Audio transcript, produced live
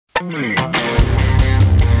Welcome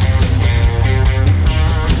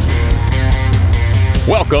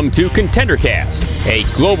to ContenderCast, a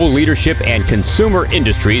global leadership and consumer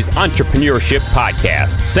industries entrepreneurship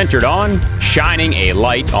podcast centered on shining a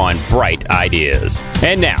light on bright ideas.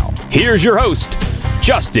 And now, here's your host,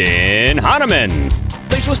 Justin Hahnemann.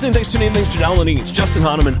 Thanks for listening, thanks for tuning in, thanks for downloading. It's Justin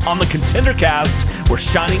Hahnemann on the ContenderCast. We're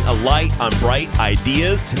shining a light on bright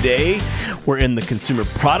ideas. Today, we're in the consumer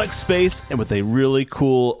product space and with a really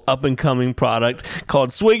cool up-and-coming product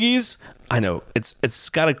called Swiggies. I know it's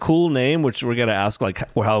got a cool name, which we're gonna ask like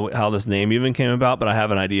how this name even came about, but I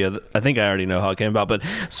have an idea. I think I already know how it came about. But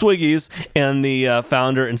Swiggies and the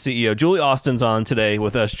founder and CEO Julie Austin's on today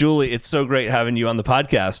with us. Julie, it's so great having you on the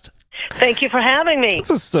podcast. Thank you for having me. This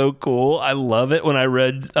is so cool. I love it when I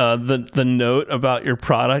read the note about your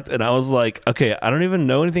product, and I was like, okay, I don't even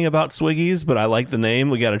know anything about Swiggies, but I like the name.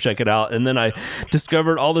 We got to check it out. And then I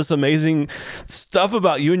discovered all this amazing stuff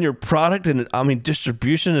about you and your product, and I mean,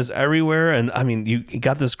 distribution is everywhere. And I mean, you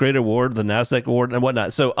got this great award, the NASDAQ award, and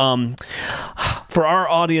whatnot. So, for our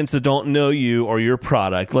audience that don't know you or your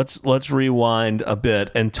product, let's rewind a bit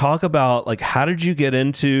and talk about like how did you get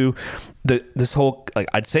into this whole, like,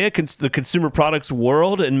 I'd say the consumer products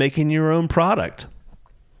world and making your own product?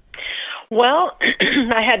 Well,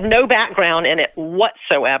 I had no background in it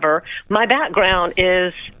whatsoever. My background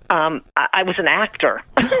is I was an actor.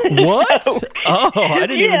 What? I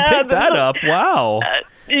didn't even pick that up. Wow.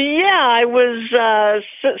 I was,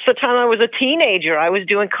 the time I was a teenager, I was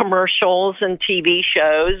doing commercials and TV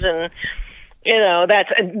shows and, you know,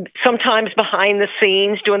 that's sometimes behind the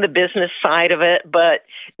scenes doing the business side of it, but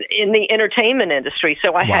in the entertainment industry.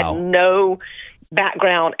 So I had no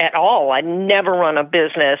background at all. I never run a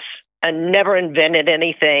business. I never invented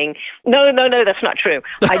anything. No, that's not true.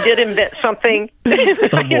 I did invent something.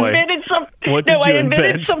 Invented something. What did you invent?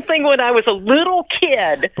 Invented something when I was a little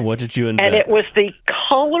kid. What did you invent? And it was the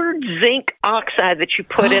colored zinc oxide that you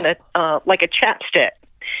put in like a chapstick.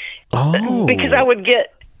 Oh. Because I would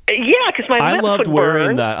get... Yeah, because my lips would burn. I loved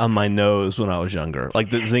wearing that on my nose when I was younger. Like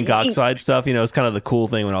the zinc oxide stuff, you know, it's kind of the cool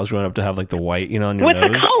thing when I was growing up to have like the white, you know, on your with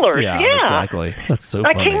nose. With the colors, yeah. Exactly. That's so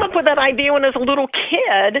funny. I came up with that idea when I was a little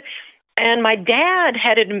kid, and my dad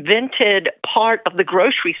had invented part of the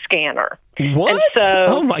grocery scanner. What? And so,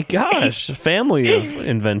 oh my gosh, family of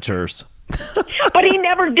inventors. But he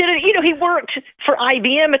never did it. You know, he worked for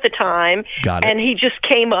IBM at the time. Got it. And he just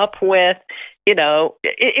came up with, you know,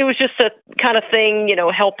 it was just a kind of thing, you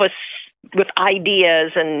know, help us with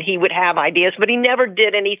ideas, and he would have ideas, but he never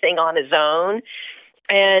did anything on his own.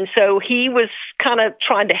 And so he was kind of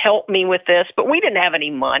trying to help me with this, but we didn't have any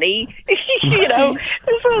money. You know,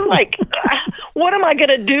 so like, what am I going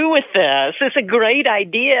to do with this? It's a great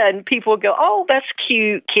idea. And people would go, oh, that's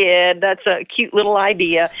cute, kid. That's a cute little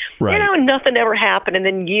idea. Right. You know, and nothing ever happened. And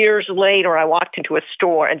then years later, I walked into a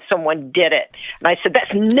store and someone did it. And I said,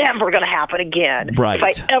 that's never going to happen again. Right. If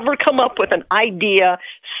I ever come up with an idea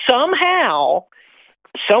somehow,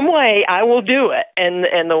 some way, I will do it.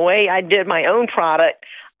 And the way I did my own product,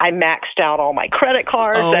 I maxed out all my credit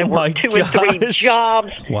cards. I worked 2 and 3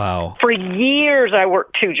 jobs. Wow. For years, I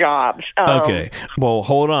worked 2 jobs. Okay. Well,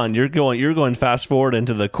 hold on. You're going fast forward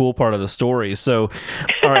into the cool part of the story. So,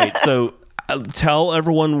 all right. So tell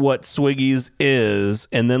everyone what Swiggies is,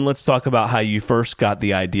 and then let's talk about how you first got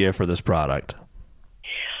the idea for this product.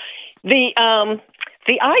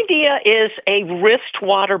 The idea is a wrist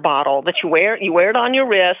water bottle that you wear. You wear it on your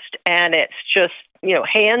wrist, and it's just, you know,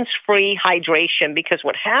 hands-free hydration. Because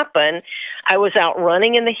what happened, I was out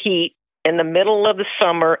running in the heat in the middle of the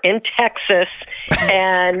summer in Texas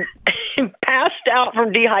and passed out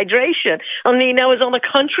from dehydration. I mean, I was on a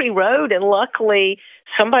country road, and luckily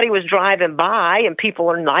somebody was driving by, and people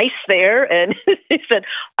are nice there, and he said,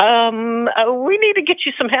 we need to get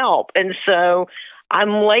you some help. And so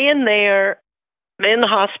I'm laying there in the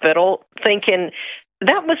hospital thinking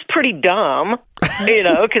that was pretty dumb, you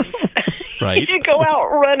know, because right. You go out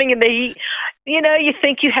running in the heat, you know, you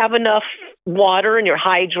think you have enough water and you're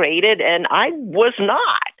hydrated, and I was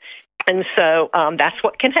not. And so that's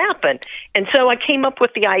what can happen. And so I came up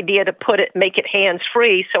with the idea to make it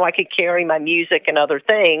hands-free so I could carry my music and other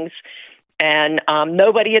things. And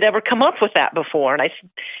nobody had ever come up with that before. And I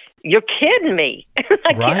said, you're kidding me.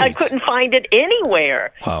 I couldn't find it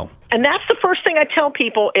anywhere. Wow. And that's the first thing I tell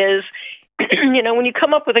people is, you know, when you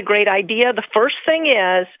come up with a great idea, the first thing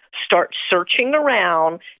is start searching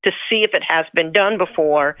around to see if it has been done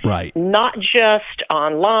before. Right. Not just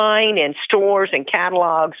online in stores and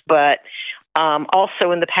catalogs, but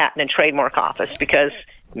also in the Patent and Trademark Office, because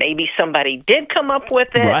maybe somebody did come up with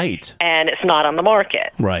it, right, and it's not on the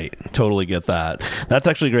market. Right. Totally get that. That's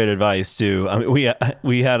actually great advice too. I mean,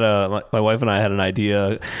 we had my wife and I had an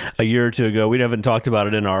idea a year or two ago. We haven't talked about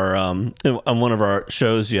it in our on one of our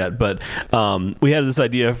shows yet, but we had this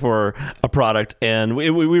idea for a product, and we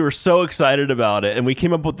were so excited about it, and we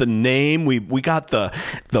came up with the name. We got the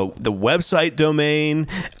website domain.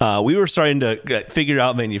 We were starting to figure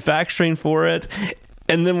out manufacturing for it.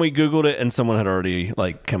 And then we Googled it, and someone had already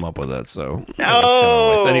come up with it. So it was kind of a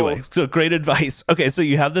waste. Anyway, so great advice. Okay, so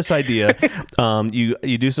you have this idea,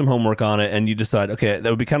 you do some homework on it, and you decide, okay, that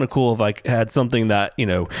would be kind of cool if I had something that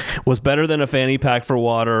was better than a fanny pack for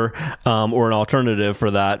water, or an alternative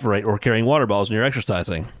for that, right? Or carrying water bottles when you're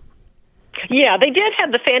exercising. Yeah, they did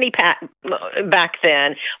have the fanny pack back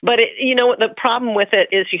then, but the problem with it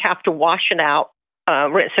is you have to wash it out.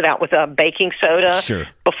 Rinse it out with a baking soda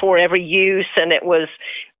before every use, and it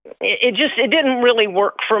didn't really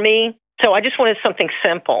work for me. So I just wanted something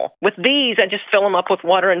simple. With these, I just fill them up with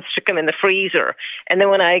water and stick them in the freezer. And then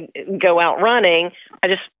when I go out running, I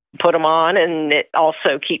just put them on, and it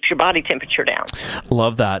also keeps your body temperature down.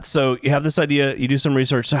 Love that. So you have this idea, you do some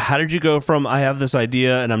research. So how did you go from I have this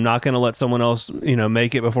idea and I'm not going to let someone else,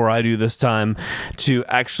 make it before I do this time, to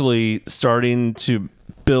actually starting to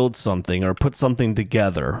build something or put something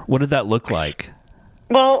together? What did that look like?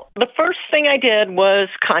 Well, the first thing I did was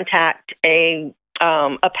contact a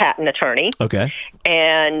patent attorney. Okay.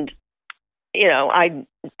 And, I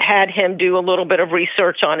had him do a little bit of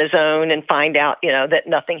research on his own and find out, that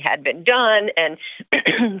nothing had been done. And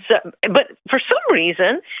but for some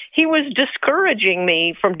reason, he was discouraging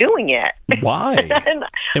me from doing it. Why?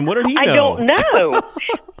 And what did he know? I don't know.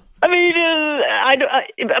 I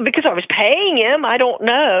mean, because I was paying him, I don't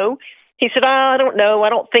know. He said, I don't know. I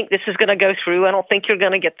don't think this is going to go through. I don't think you're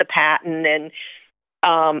going to get the patent. And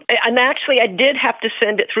actually, I did have to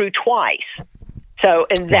send it through twice. So,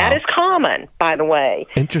 and that is common, by the way.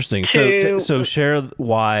 Interesting. So share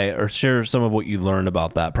why, or share some of what you learned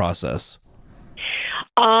about that process.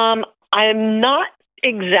 I'm not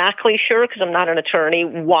exactly sure, because I'm not an attorney,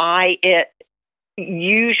 why it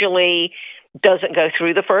usually doesn't go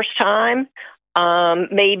through the first time.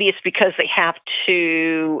 Maybe it's because they have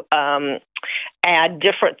to add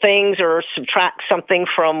different things or subtract something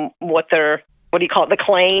from the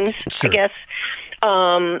claims, I guess.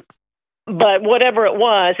 But whatever it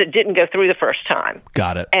was, it didn't go through the first time.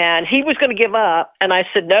 Got it. And he was going to give up, and I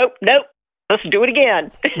said, nope, let's do it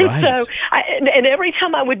again. Right. So, and every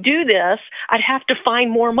time I would do this, I'd have to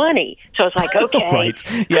find more money. So I was like, okay.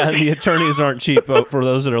 Right. Yeah, and the attorneys aren't cheap. For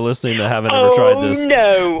those that are listening that haven't ever tried this.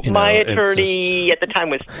 No, my attorney at the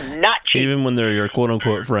time was not cheap. Even when they're your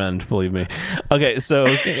quote-unquote friend, believe me. Okay, so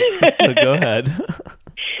go ahead.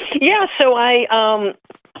 Yeah, so I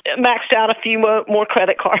maxed out a few more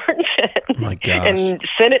credit cards My gosh. and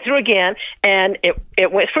sent it through again, and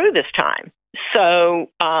it went through this time. So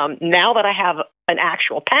now that I have an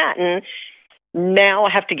actual patent, now I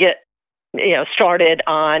have to get started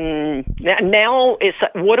on. Now it's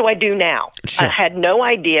what do I do now? Sure. I had no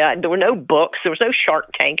idea. There were no books. There was no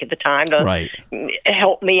Shark Tank at the time to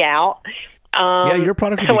help me out. Yeah, your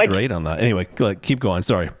product would be great on that. Anyway, keep going.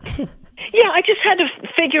 Sorry. Yeah, I just had to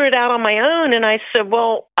figure it out on my own, and I said,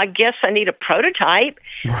 well, I guess I need a prototype.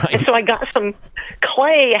 Right. And so I got some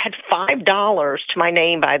clay. I had $5 to my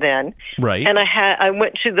name by then. Right. And I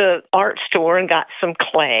went to the art store and got some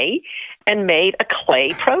clay and made a clay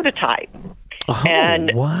prototype. Oh,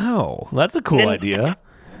 wow. That's a cool idea.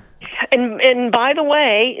 And by the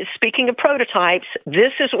way, speaking of prototypes,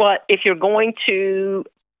 this is what, if you're going to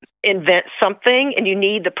invent something and you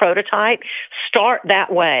need the prototype, start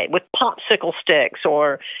that way with popsicle sticks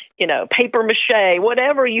or, paper mache,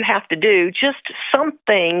 whatever you have to do, just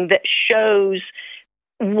something that shows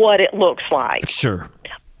what it looks like. Sure.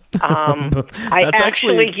 I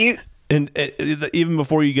actually and even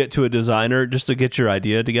before you get to a designer, just to get your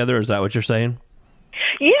idea together, is that what you're saying?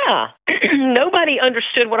 Yeah. Nobody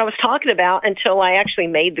understood what I was talking about until I actually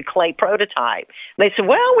made the clay prototype. They said,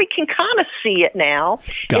 well, we can kind of see it now.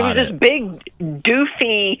 It was this big,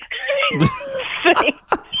 doofy thing.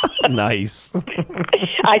 Nice.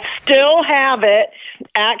 I still have it.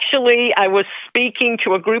 Actually, I was speaking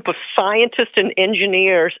to a group of scientists and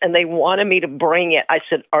engineers, and they wanted me to bring it. I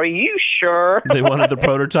said, are you sure? They wanted the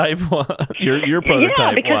prototype? your prototype?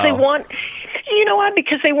 Yeah, because they want... You know why?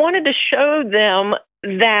 Because they wanted to show them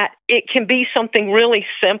that it can be something really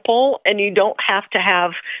simple and you don't have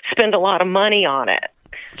to spend a lot of money on it.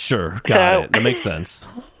 Sure. Got it. That makes sense.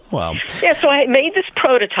 Wow. Yeah, so I made this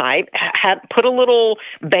prototype, had put a little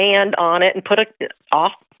band on it and put a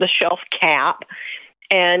off-the-shelf cap,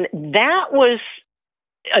 and that was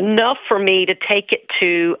enough for me to take it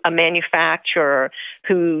to a manufacturer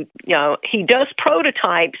who, he does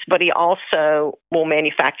prototypes, but he also will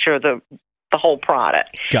manufacture the whole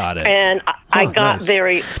product. Got it. And I got nice.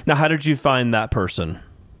 very... Now, how did you find that person?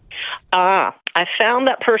 I found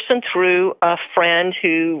that person through a friend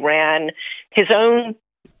who ran his own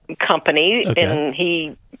company, and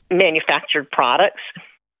he manufactured products.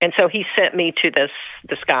 And so he sent me to this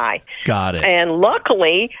guy. Got it. And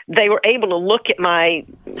luckily, they were able to look at my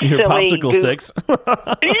Your popsicle sticks.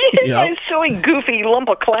 my silly, goofy lump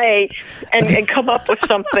of clay and come up with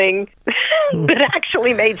something that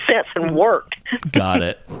actually made sense and worked. Got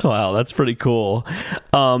it. Wow, that's pretty cool.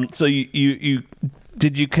 So you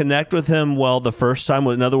did you connect with him well the first time?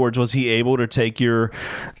 In other words, was he able to take your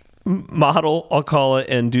model, I'll call it,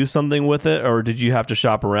 and do something with it, or did you have to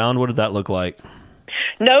shop around? What did that look like?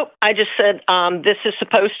 Nope. I just said, this is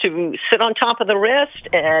supposed to sit on top of the wrist,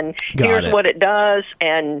 and here's what it does,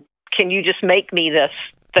 and can you just make me this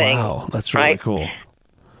thing? Wow, that's really cool.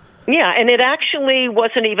 Yeah, and it actually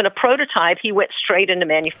wasn't even a prototype. He went straight into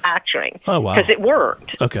manufacturing. Oh, wow. Because it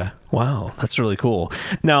worked. Okay. Wow, that's really cool.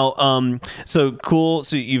 Now, so cool.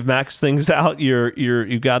 So you've maxed things out.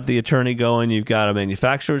 You've got the attorney going. You've got a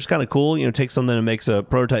manufacturer. It's kind of cool. Take something that makes a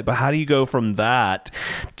prototype. But how do you go from that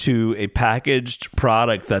to a packaged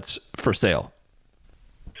product that's for sale?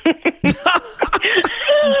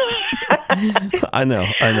 I know.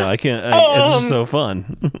 I can't. It's just so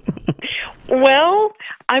fun. Well,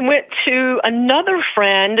 I went to another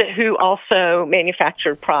friend who also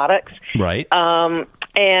manufactured products. Right.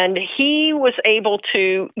 And he was able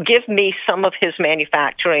to give me some of his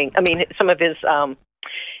manufacturing. I mean, some of his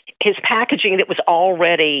packaging that was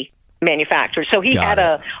already manufactured. So he had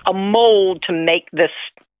a mold to make this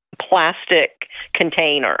plastic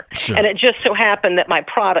container. Sure. And it just so happened that my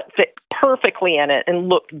product fit perfectly in it and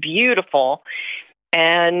looked beautiful.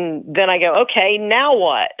 And then I go, okay, now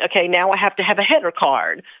what? Okay, now I have to have a header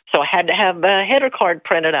card. So I had to have a header card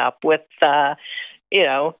printed up with, the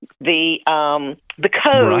code,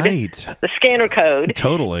 right. The scanner code.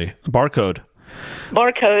 Totally. Barcode.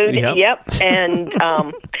 Yep. And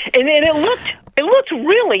it looked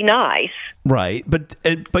really nice. Right.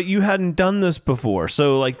 But you hadn't done this before.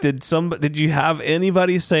 So like did you have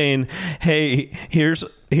anybody saying, "Hey, here's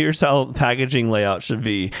how packaging layout should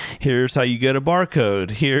be. Here's how you get a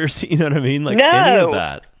barcode. Here's," you know what I mean? Like any of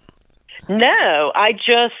that. No, I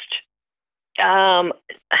just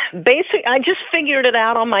basically, I just figured it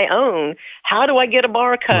out on my own. How do I get a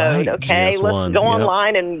barcode? Right, okay, GS1. let's go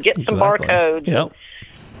online and get some barcodes. Yep.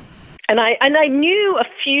 And I knew a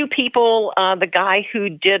few people. The guy who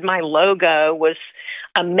did my logo was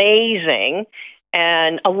amazing.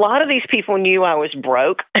 And a lot of these people knew I was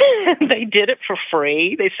broke. They did it for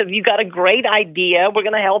free. They said, "You got a great idea. We're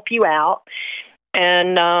going to help you out."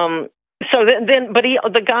 And so then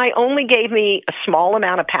the guy only gave me a small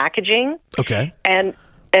amount of packaging. Okay. And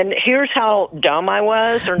here's how dumb I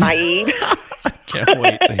was, or naive. I can't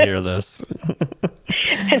wait to hear this.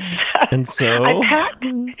 And so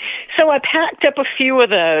I packed up a few of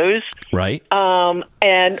those. Right.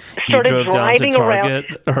 And started driving around.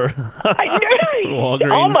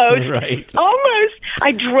 Walgreens. Almost. Right. Almost.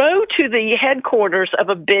 I drove to the headquarters of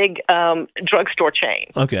a big drugstore chain.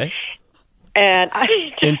 Okay. And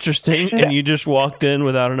interesting. And you just walked in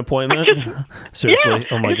without an appointment? Seriously? Yeah,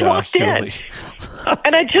 oh my gosh, Julie.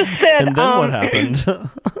 And I just said, and then what happened?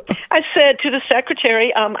 I said to the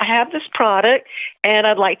secretary, I have this product and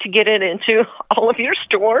I'd like to get it into all of your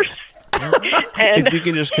stores. And if you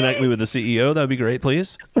can just connect me with the CEO, that would be great,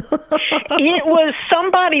 please. It was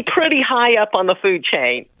somebody pretty high up on the food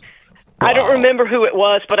chain. Wow. I don't remember who it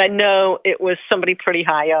was, but I know it was somebody pretty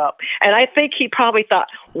high up. And I think he probably thought,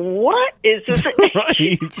 what is this?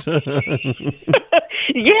 Right.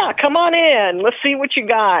 Yeah, come on in. Let's see what you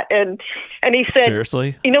got. And he said,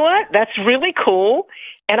 seriously? You know what? That's really cool.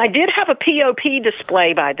 And I did have a POP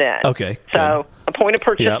display by then. Okay. So a point of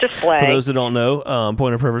purchase display. For those that don't know,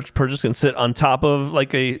 point of purchase can sit on top of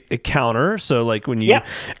like a counter. So like when you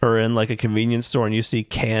are in like a convenience store and you see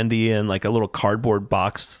candy in like a little cardboard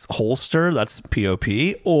box holster, that's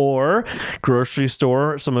POP. Or grocery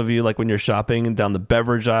store, some of you, like when you're shopping and down the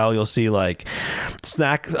beverage aisle, you'll see like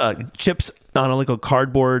snack chips on a little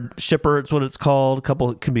cardboard shipper. It's what it's called.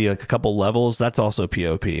 Can be like a couple levels. That's also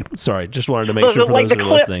POP. Sorry, just wanted to make sure for like those that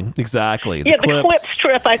are listening. Exactly. Yeah, the clip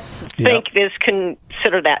strip, I think, is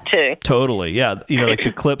considered that too. Totally. Yeah. Like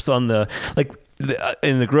the clips on the, like,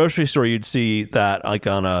 in the grocery store, you'd see that like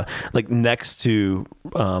on a, like next to,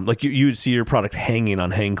 like you would see your product hanging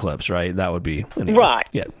on hang clips, right? That would be. Right.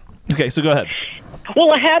 Yeah. Okay. So go ahead.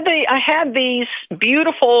 Well, I had these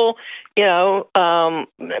beautiful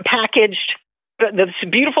packaged this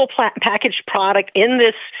beautiful packaged product in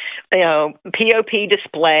this, POP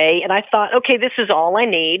display. And I thought, okay, this is all I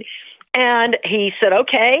need. And he said,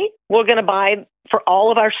 okay, we're going to buy for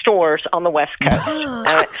all of our stores on the West Coast.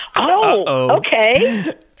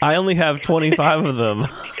 Okay. I only have 25 of them.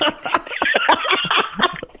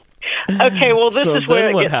 Okay, well, this is where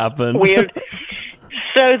it gets weird.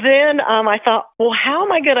 So then I thought, well, how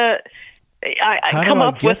am I going to come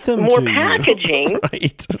up with more packaging?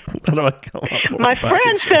 Right. How do I come up with My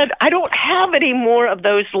friend said, I don't have any more of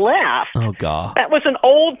those left. Oh, God. That was an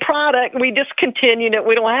old product. We discontinued it.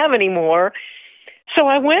 We don't have any more. So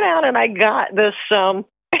I went out and I got this.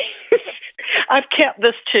 I've kept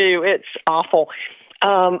this too. It's awful.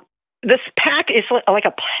 This pack is like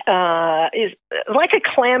a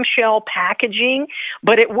clamshell packaging,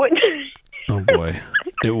 but it wouldn't. Oh boy!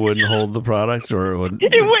 It wouldn't hold the product, or it would.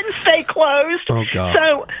 It wouldn't stay closed. Oh God!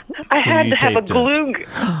 So I had to have a glue.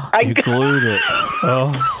 You glued it.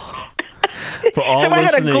 Oh. For all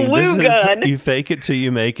listening, you fake it till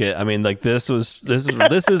you make it. I mean, like this is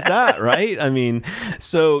that, right? I mean,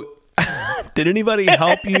 so. Did anybody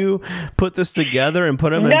help you put this together and put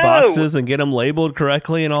them in boxes and get them labeled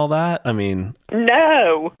correctly and all that? I mean,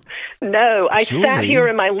 no. I sat here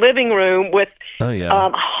in my living room with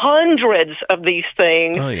hundreds of these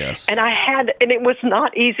things. Oh yes, and it was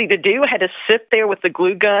not easy to do. I had to sit there with the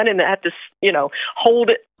glue gun and I had to, hold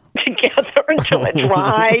it together until it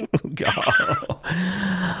dried. God.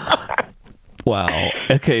 Wow.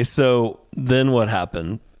 Okay, so then what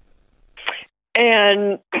happened?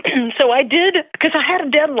 And so I did, because I had a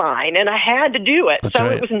deadline and I had to do it. That's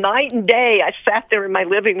right. It was night and day. I sat there in my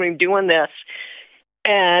living room doing this,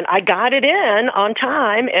 and I got it in on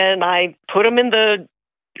time, and I put them in the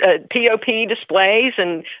POP displays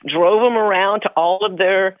and drove them around to all of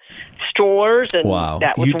their stores. And wow.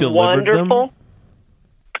 That was you delivered wonderful. Them?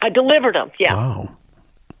 I delivered them, yeah.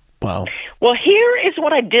 Wow. Well, here is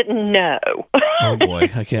what I didn't know. Oh,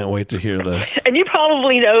 boy. I can't wait to hear this. And you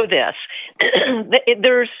probably know this.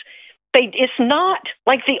 It's not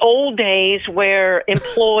like the old days where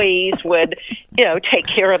employees would, take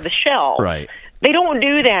care of the shelf. Right. They don't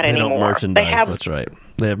do that anymore. They don't merchandise. That's right.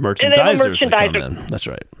 They have merchandisers that come in. That's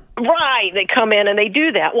right. Right. They come in and they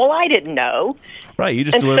do that. Well, I didn't know. Right. You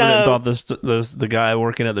just delivered it and thought the guy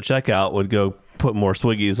working at the checkout would go put more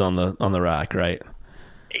Swiggies on the rack, right?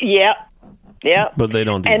 Yep. But they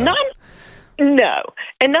don't do that. No.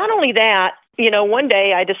 And not only that, one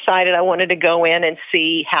day I decided I wanted to go in and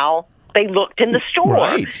see how they looked in the store.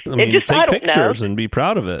 Right. I mean, take pictures and be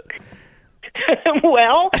proud of it.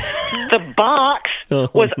 Well, the box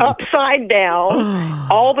was upside down.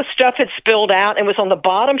 All the stuff had spilled out and was on the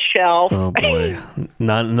bottom shelf. Oh, boy.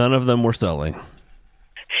 None of them were selling.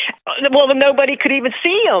 Well, nobody could even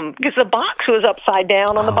see them because the box was upside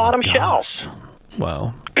down on the bottom shelf.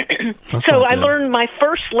 Wow. So I learned my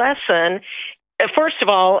first lesson, first of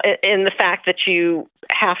all, in the fact that you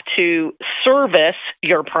have to service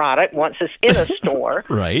your product once it's in a store.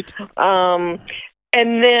 Right.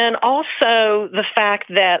 And then also the fact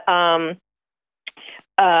that,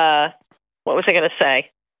 what was I going to say?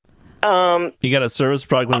 You got a service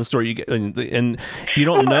product in the store, and you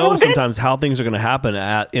don't know sometimes how things are going to happen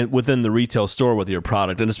within the retail store with your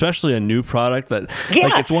product, and especially a new product that,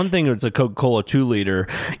 like, it's one thing if it's a Coca-Cola 2-liter,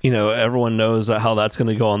 everyone knows how that's going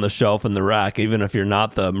to go on the shelf in the rack, even if you're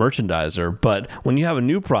not the merchandiser. But when you have a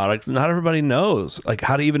new product, not everybody knows, like,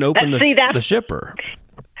 how to even open the shipper.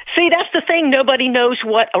 See, that's the thing. Nobody knows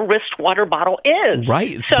what a wrist water bottle is.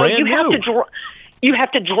 Right. It's brand new. You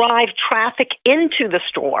have to drive traffic into the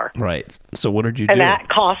store. Right. So what did you do? And that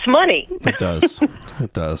costs money. It does.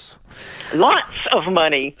 It does. Lots of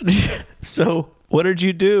money. So what did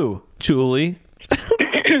you do, Julie?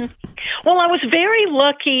 Well, I was very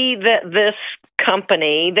lucky that this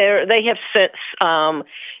company, they have since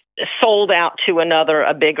sold out to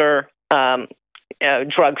a bigger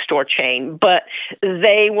drugstore chain, but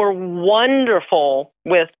they were wonderful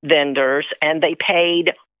with vendors, and they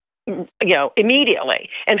paid immediately.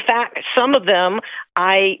 In fact, some of them,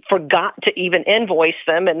 I forgot to even invoice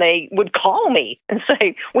them, and they would call me and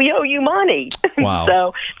say, "We owe you money." Wow.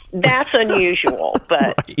 So that's unusual,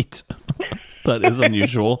 but right. That is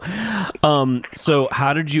unusual. So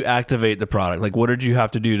how did you activate the product? Like, what did you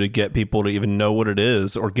have to do to get people to even know what it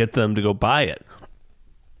is or get them to go buy it?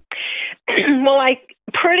 Well, I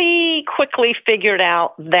pretty quickly figured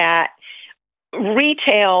out that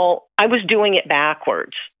retail, I was doing it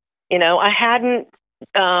backwards. I hadn't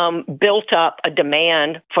built up a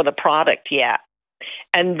demand for the product yet.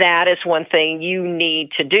 And that is one thing you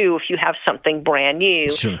need to do if you have something brand new,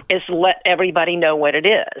 Sure. is let everybody know what it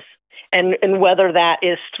is. and whether that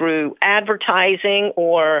is through advertising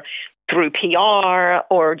or through PR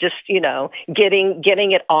or just,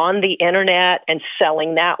 getting it on the internet and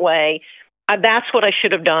selling that way. That's what I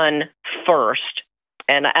should have done first.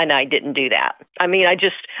 And I didn't do that. I mean, I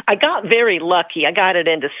got very lucky. I got it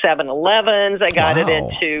into 7-Elevens. I got it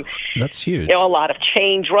into that's huge. A lot of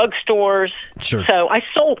chain drugstores. Sure. So I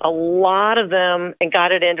sold a lot of them and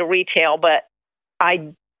got it into retail, but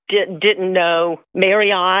I didn't know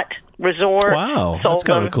Marriott Resort. Wow, that's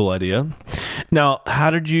kind of a cool idea. Now,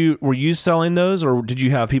 were you selling those, or did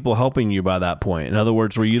you have people helping you by that point? In other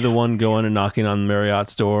words, were you the one going and knocking on the Marriott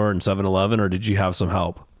store and 7-Eleven, or did you have some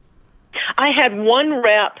help? I had one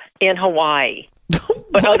rep in Hawaii,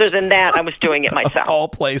 but other than that, I was doing it myself. All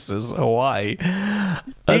places, Hawaii.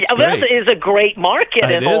 That's That great. is a great market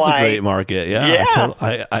in Hawaii. It is a great market, yeah.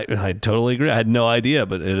 Yeah. I totally agree. I had no idea,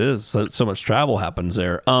 but it is. So much travel happens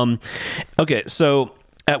there. Okay, so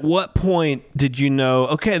at what point did you know,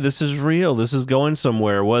 okay, this is real, this is going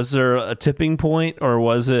somewhere? Was there a tipping point, or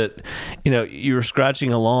was it, you were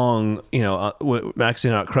scratching along,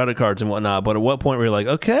 maxing out credit cards and whatnot, but at what point were you like,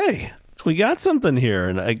 okay, we got something here,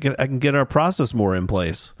 and I can get our process more in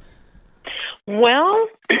place? Well,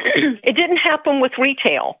 it didn't happen with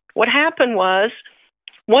retail. What happened was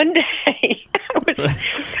one day,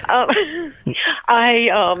 a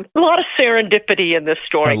lot of serendipity in this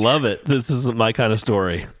story. I love it. This is my kind of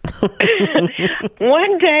story.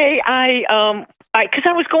 One day, because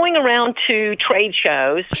I was going around to trade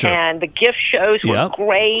shows, Sure. and the gift shows were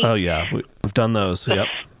great. Oh, yeah. We've done those. Yep.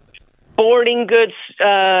 Sporting goods,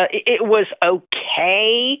 it was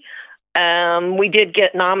okay. We did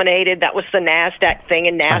get nominated. That was the NASDAQ thing,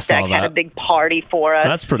 and NASDAQ had a big party for us.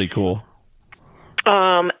 That's pretty cool.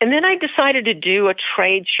 And then I decided to do a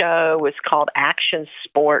trade show. It was called Action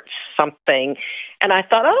Sports something. And I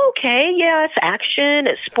thought, oh, okay, yeah, it's action,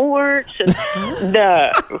 it's sports. And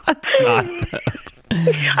no. It's not that.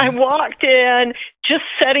 I walked in just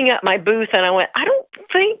setting up my booth, and I went, I don't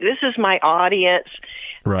think this is my audience.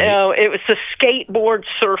 Right. It was the skateboard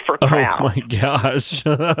surfer crowd. Oh my gosh.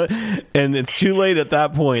 And it's too late at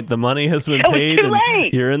that point. The money has been paid. It was too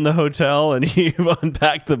late. You're in the hotel and you've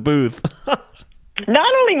unpacked the booth.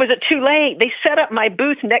 Not only was it too late, they set up my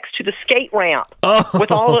booth next to the skate ramp. Oh,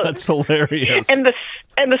 with all of, that's hilarious. And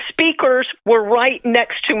the speakers were right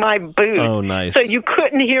next to my booth. Oh, nice. So you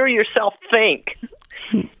couldn't hear yourself think.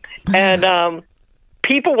 And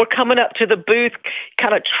people were coming up to the booth,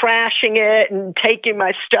 kind of trashing it and taking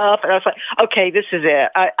my stuff. And I was like, okay, this is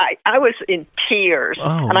it. I was in tears.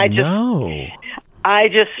 Oh, and no. I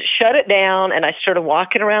just shut it down, and I started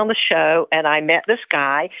walking around the show, and I met this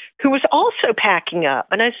guy who was also packing up.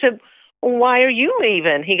 And I said, why are you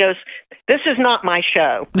leaving? He goes, this is not my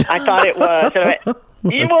show. I thought it was. And I went,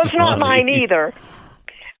 well, it's not mine either.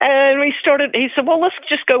 And he said, well, let's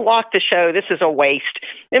just go walk the show. This is a waste.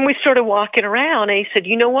 And we started walking around, and he said,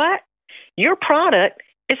 you know what? Your product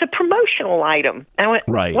is a promotional item. And I went,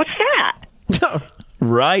 right. What's that?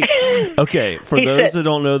 Right. Okay. For those that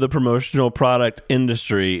don't know the promotional product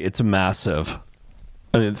industry, it's massive.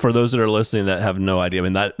 I mean, for those that are listening that have no idea, I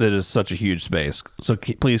mean, that is such a huge space. So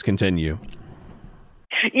please continue.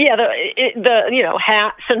 Yeah, the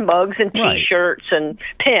hats and mugs and T-shirts and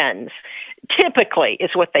pens typically is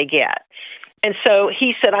what they get. And so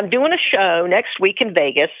he said, I'm doing a show next week in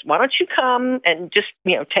Vegas. Why don't you come and just,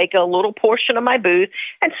 take a little portion of my booth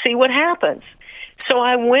and see what happens? So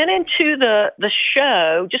I went into the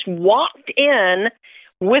show, just walked in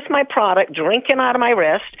with my product, drinking out of my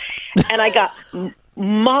wrist, and I got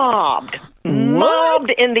mobbed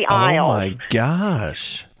in the aisle. Oh, my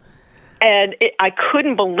gosh. And I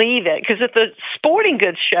couldn't believe it, because at the sporting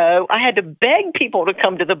goods show, I had to beg people to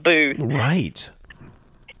come to the booth. Right.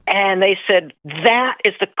 And they said, that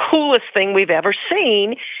is the coolest thing we've ever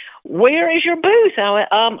seen. Where is your booth? I went,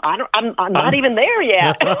 I'm not even there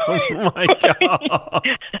yet. Oh my God.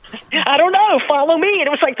 I don't know. Follow me. And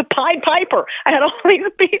it was like the Pied Piper. I had all these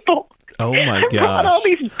people. Oh my gosh. I brought all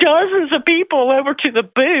these dozens of people over to the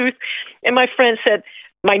booth. And my friend said,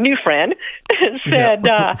 my new friend said,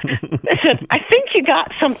 I think you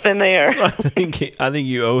got something there. I think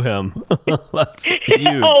you owe him. That's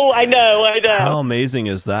huge. Oh, I know. How amazing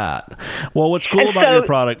is that? Well, what's cool about your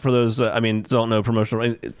product, for those, don't know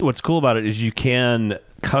promotional, what's cool about it is you can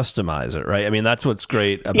customize it, right? I mean, that's what's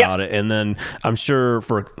great about it. And then I'm sure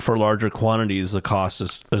for larger quantities, the cost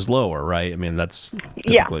is lower, right? I mean, that's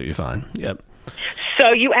typically what you find. Yep.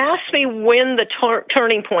 So you asked me when the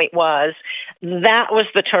turning point was. That was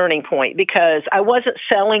the turning point, because I wasn't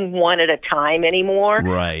selling one at a time anymore.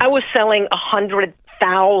 Right. I was selling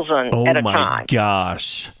 100,000 at a time. Oh my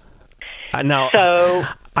gosh. Now, so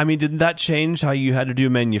I mean, did that change how you had to do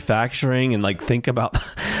manufacturing and like think about?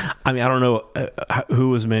 I mean, I don't know who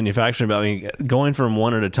was manufacturing, but I mean, going from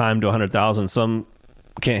one at a time to 100,000, some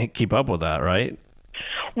can't keep up with that, right?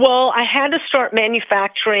 Well, I had to start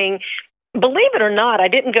manufacturing. Believe it or not, I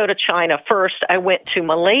didn't go to China first. I went to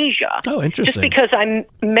Malaysia. Oh, interesting. Just because I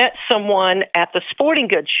met someone at the sporting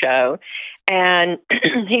goods show, and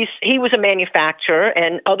he was a manufacturer,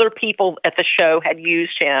 and other people at the show had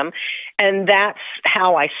used him, and that's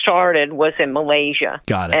how I started, was in Malaysia.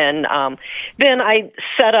 Got it. And then I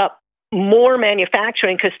set up more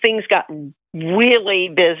manufacturing because things got really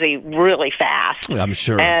busy really fast. I'm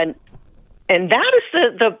sure. And that is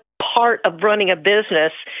the part of running a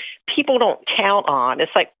business people don't count on.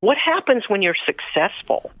 It's like, what happens when you're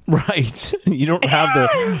successful? Right. You don't have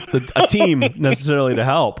a team necessarily to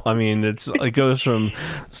help. I mean, it goes from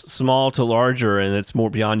small to larger, and it's more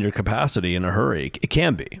beyond your capacity in a hurry. It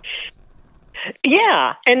can be.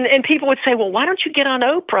 Yeah. And people would say, well, why don't you get on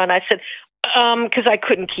Oprah? And I said, because I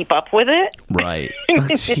couldn't keep up with it. Right.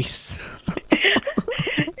 Jeez.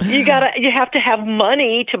 You have to have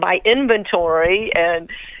money to buy inventory, and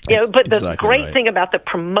but the exactly great right. thing about the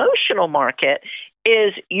promotional market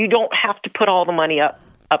is you don't have to put all the money up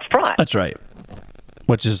front. That's right.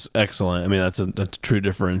 Which is excellent. I mean, that's a true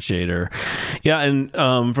differentiator. Yeah,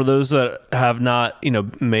 and for those that have not,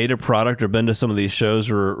 made a product or been to some of these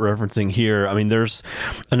shows we're referencing here, I mean, there's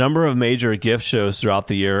a number of major gift shows throughout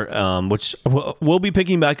the year, which we'll be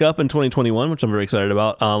picking back up in 2021, which I'm very excited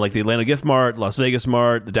about, like the Atlanta Gift Mart, Las Vegas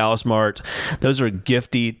Mart, the Dallas Mart. Those are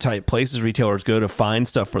gifty type places retailers go to find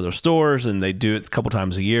stuff for their stores, and they do it a couple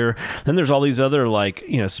times a year. Then there's all these other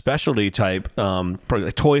specialty type, probably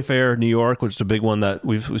like Toy Fair, New York, which is a big one that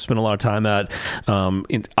we've spent a lot of time at,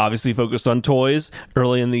 obviously focused on toys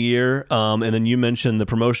early in the year. And then you mentioned the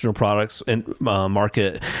promotional products and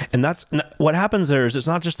market. And that's what happens there is it's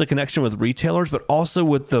not just a connection with retailers, but also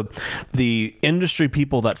with the industry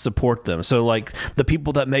people that support them. So like the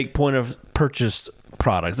people that make point of purchase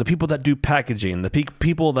products, the people that do packaging, the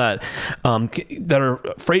people that are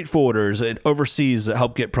freight forwarders and overseas that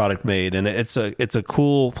help get product made, and it's a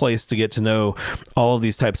cool place to get to know all of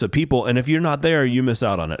these types of people. And if you're not there, you miss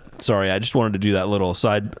out on it. Sorry, I just wanted to do that little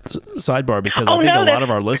sidebar because I think a lot of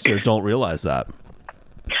our listeners don't realize that.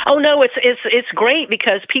 Oh no, it's great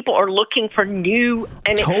because people are looking for new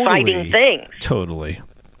and exciting things. Totally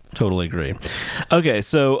agree. Okay,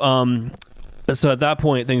 so at that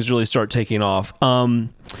point, things really start taking off.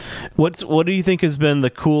 What do you think has been the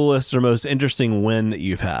coolest or most interesting win that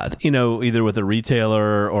you've had? Either with a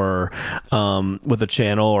retailer or with a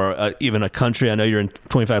channel or even a country. I know you're in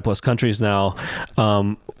 25 plus countries now.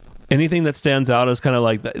 Anything that stands out as kind of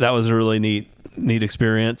like that was a really neat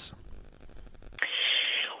experience?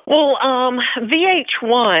 Well,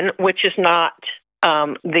 VH1, which is not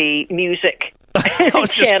the music I was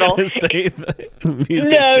channel. Just say the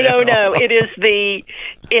music channel. No. It is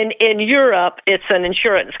in Europe. It's an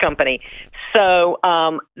insurance company. So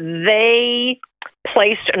they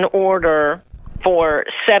placed an order for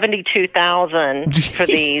 72,000 for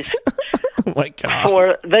these. Oh my God.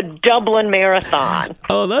 For the Dublin Marathon.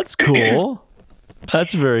 Oh, that's cool.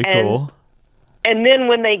 That's very cool. And then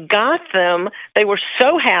when they got them, they were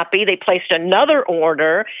so happy. They placed another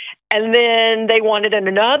order, and then they wanted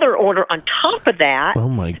another order on top of that. Oh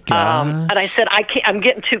my God! And I said, I can't. I'm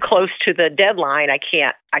getting too close to the deadline. I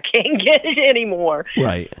can't get it anymore.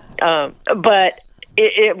 Right. But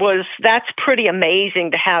that's pretty amazing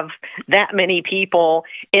to have that many people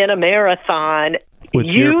in a marathon with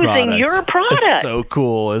using your product. It's so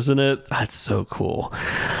cool, isn't it? That's so cool.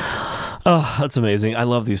 Oh, that's amazing. I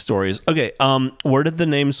love these stories. Okay, where did the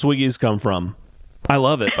name Swiggies come from? I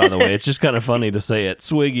love it, by the way. It's just kind of funny to say it.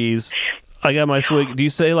 Swiggies. I got my Swig. Do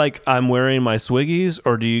you say like I'm wearing my Swiggies,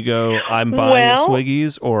 or do you go I'm buying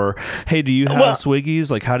Swiggies, or hey, do you have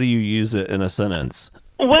Swiggies? Like, how do you use it in a sentence?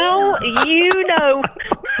 Well,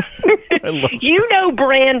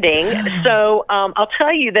 branding. So I'll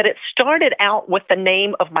tell you that it started out with the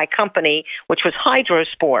name of my company, which was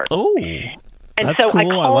Hydrosport. Oh. And that's so cool.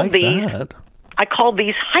 I called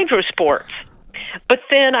these Hydrosports. But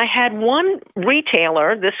then I had one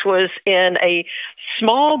retailer, this was in a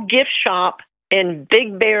small gift shop in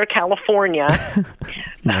Big Bear, California,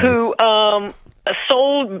 nice. Who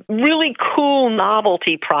sold really cool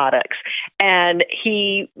novelty products. And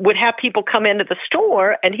he would have people come into the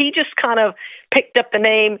store, and he just kind of picked up the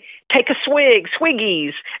name, take a swig,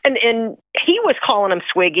 Swiggies. And he was calling them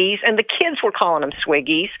Swiggies, and the kids were calling them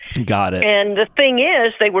Swiggies. Got it. And the thing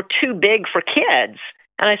is, they were too big for kids.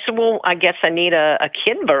 And I said, well, I guess I need a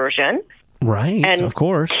kid version. Right, and of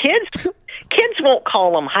course. kids won't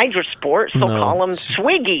call them Hydrosports. They'll call them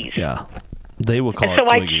Swiggies. Yeah, they will call and it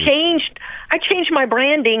so Swiggies. I changed my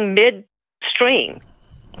branding midstream.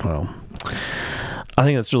 Well, I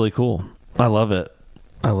think that's really cool. I love it.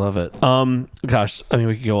 Gosh, I mean,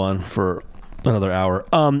 we could go on for another hour.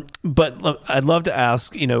 But I'd love to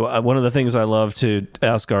ask, one of the things I love to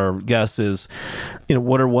ask our guests is,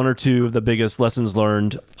 what are one or two of the biggest lessons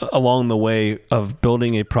learned along the way of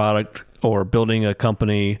building a product or building a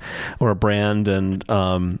company or a brand? And,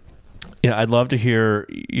 I'd love to hear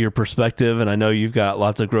your perspective. And I know you've got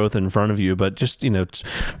lots of growth in front of you, but just,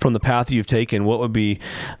 from the path you've taken, what would be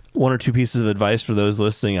one or two pieces of advice for those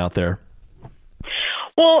listening out there?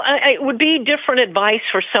 Well, it would be different advice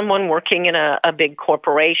for someone working in a big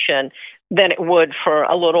corporation than it would for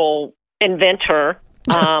a little inventor.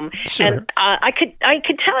 Sure. And I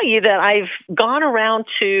could tell you that I've gone around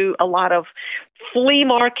to a lot of flea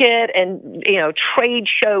market and trade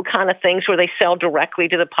show kind of things where they sell directly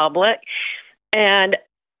to the public, and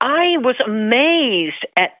I was amazed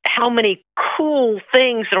at how many cool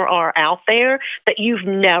things there are out there that you've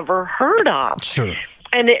never heard of. Sure.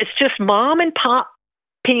 And it's just mom and pop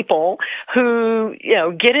people who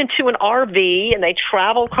get into an RV and they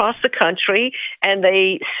travel across the country and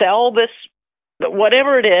they sell this,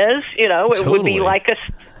 whatever it is, it would be like a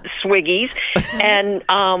Swiggies, and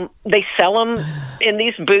they sell them in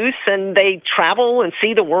these booths, and they travel and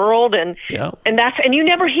see the world, and you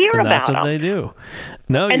never hear about that's them. That's what they do.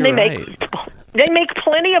 No, and you're right. They make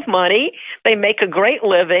plenty of money. They make a great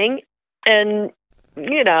living, and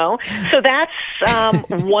so that's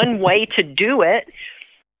one way to do it.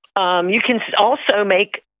 You can also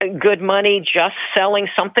make good money just selling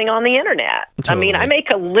something on the internet. Totally. I mean, I make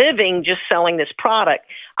a living just selling this product.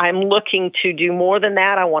 I'm looking to do more than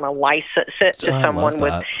that. I want to license it to someone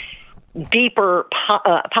with deeper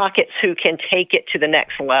pockets who can take it to the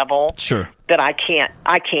next level. Sure. That I can't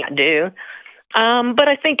do. But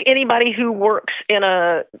I think anybody who works in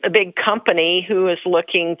a big company who is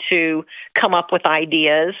looking to come up with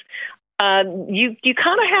ideas, you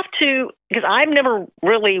kind of have to, because I've never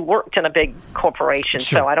really worked in a big corporation,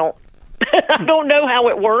 sure. So I don't know how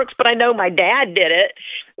it works, but I know my dad did it,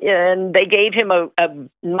 and they gave him a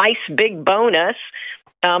nice big bonus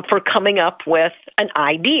for coming up with an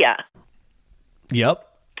idea. Yep.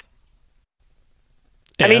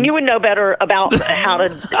 I mean, you would know better about how to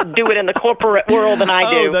do it in the corporate world than I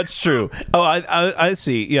do. Oh, that's true. Oh, I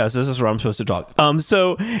see. Yes, this is where I'm supposed to talk.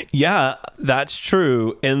 So, yeah, that's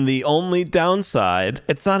true. And the only downside,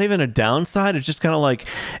 it's not even a downside. It's just kind of like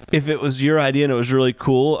if it was your idea and it was really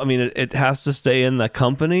cool, I mean, it has to stay in the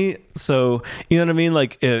company. So, you know what I mean?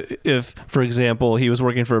 Like if, for example, he was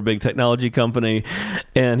working for a big technology company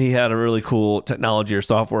and he had a really cool technology or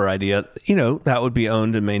software idea, that would be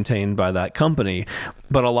owned and maintained by that company.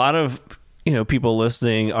 But a lot of people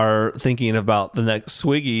listening are thinking about the next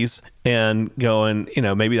Swiggies and going,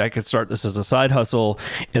 maybe I could start this as a side hustle,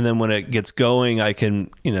 and then when it gets going, I can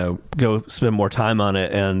go spend more time on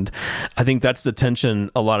it. And I think that's the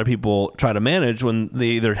tension a lot of people try to manage when they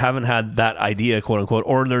either haven't had that idea, quote unquote,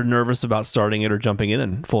 or they're nervous about starting it or jumping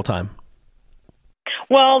in full time.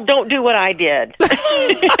 Well, don't do what I did.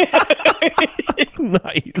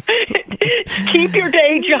 Nice. Keep your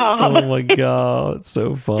day job. Oh my God, it's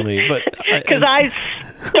so funny. But because I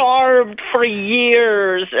starved for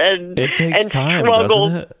years and it takes time,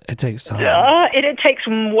 struggled. Doesn't it? It takes time. It takes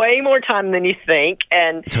way more time than you think,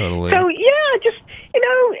 and totally. So just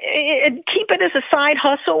keep it as a side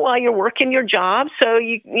hustle while you're working your job. So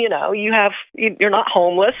you're not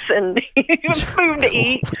homeless and you have food to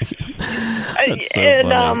eat. That's so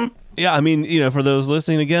funny. Yeah, I mean, for those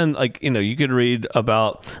listening again, you could read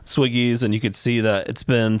about Swiggies and you could see that it's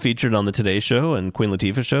been featured on the Today Show and Queen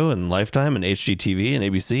Latifah Show and Lifetime and HGTV and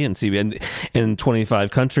ABC and CBN in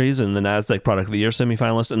 25 countries and the NASDAQ Product of the Year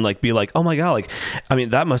semifinalist, and be like, oh my God,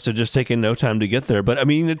 that must have just taken no time to get there. But I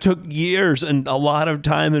mean, it took years and a lot of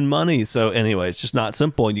time and money. So anyway, it's just not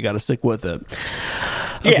simple and you got to stick with it.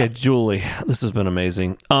 Okay, yeah. Julie, this has been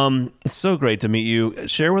amazing. It's so great to meet you.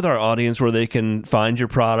 Share with our audience where they can find your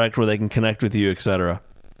product, where they can connect with you, etc.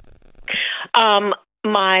 You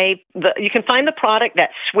can find the product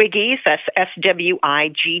at Swiggies. That's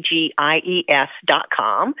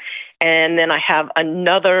SWIGGIES.com, and then I have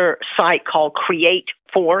another site called Create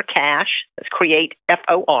for Cash. That's Create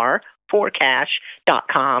FOR for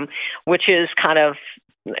Cash.com, which is kind of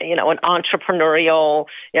an entrepreneurial,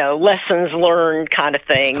 lessons learned kind of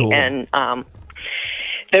thing. Cool. And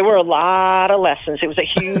there were a lot of lessons. It was a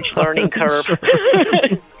huge learning curve.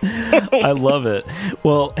 I love it.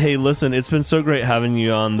 Well, hey, listen, it's been so great having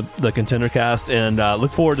you on the Contender Cast, and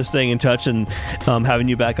look forward to staying in touch and having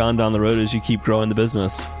you back on down the road as you keep growing the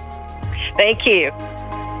business. Thank you.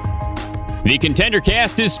 The Contender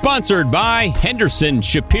Cast is sponsored by Henderson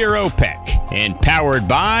Shapiro Peck and powered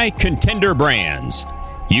by Contender Brands.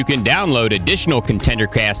 You can download additional Contender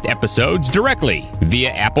Cast episodes directly via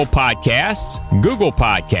Apple Podcasts, Google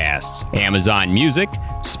Podcasts, Amazon Music,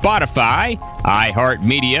 Spotify,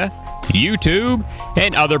 iHeartMedia, YouTube,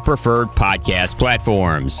 and other preferred podcast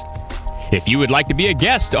platforms. If you would like to be a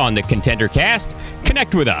guest on the Contender Cast,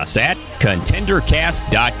 connect with us at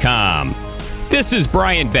contendercast.com. This is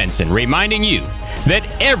Brian Benson reminding you that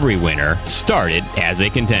every winner started as a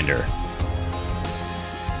contender.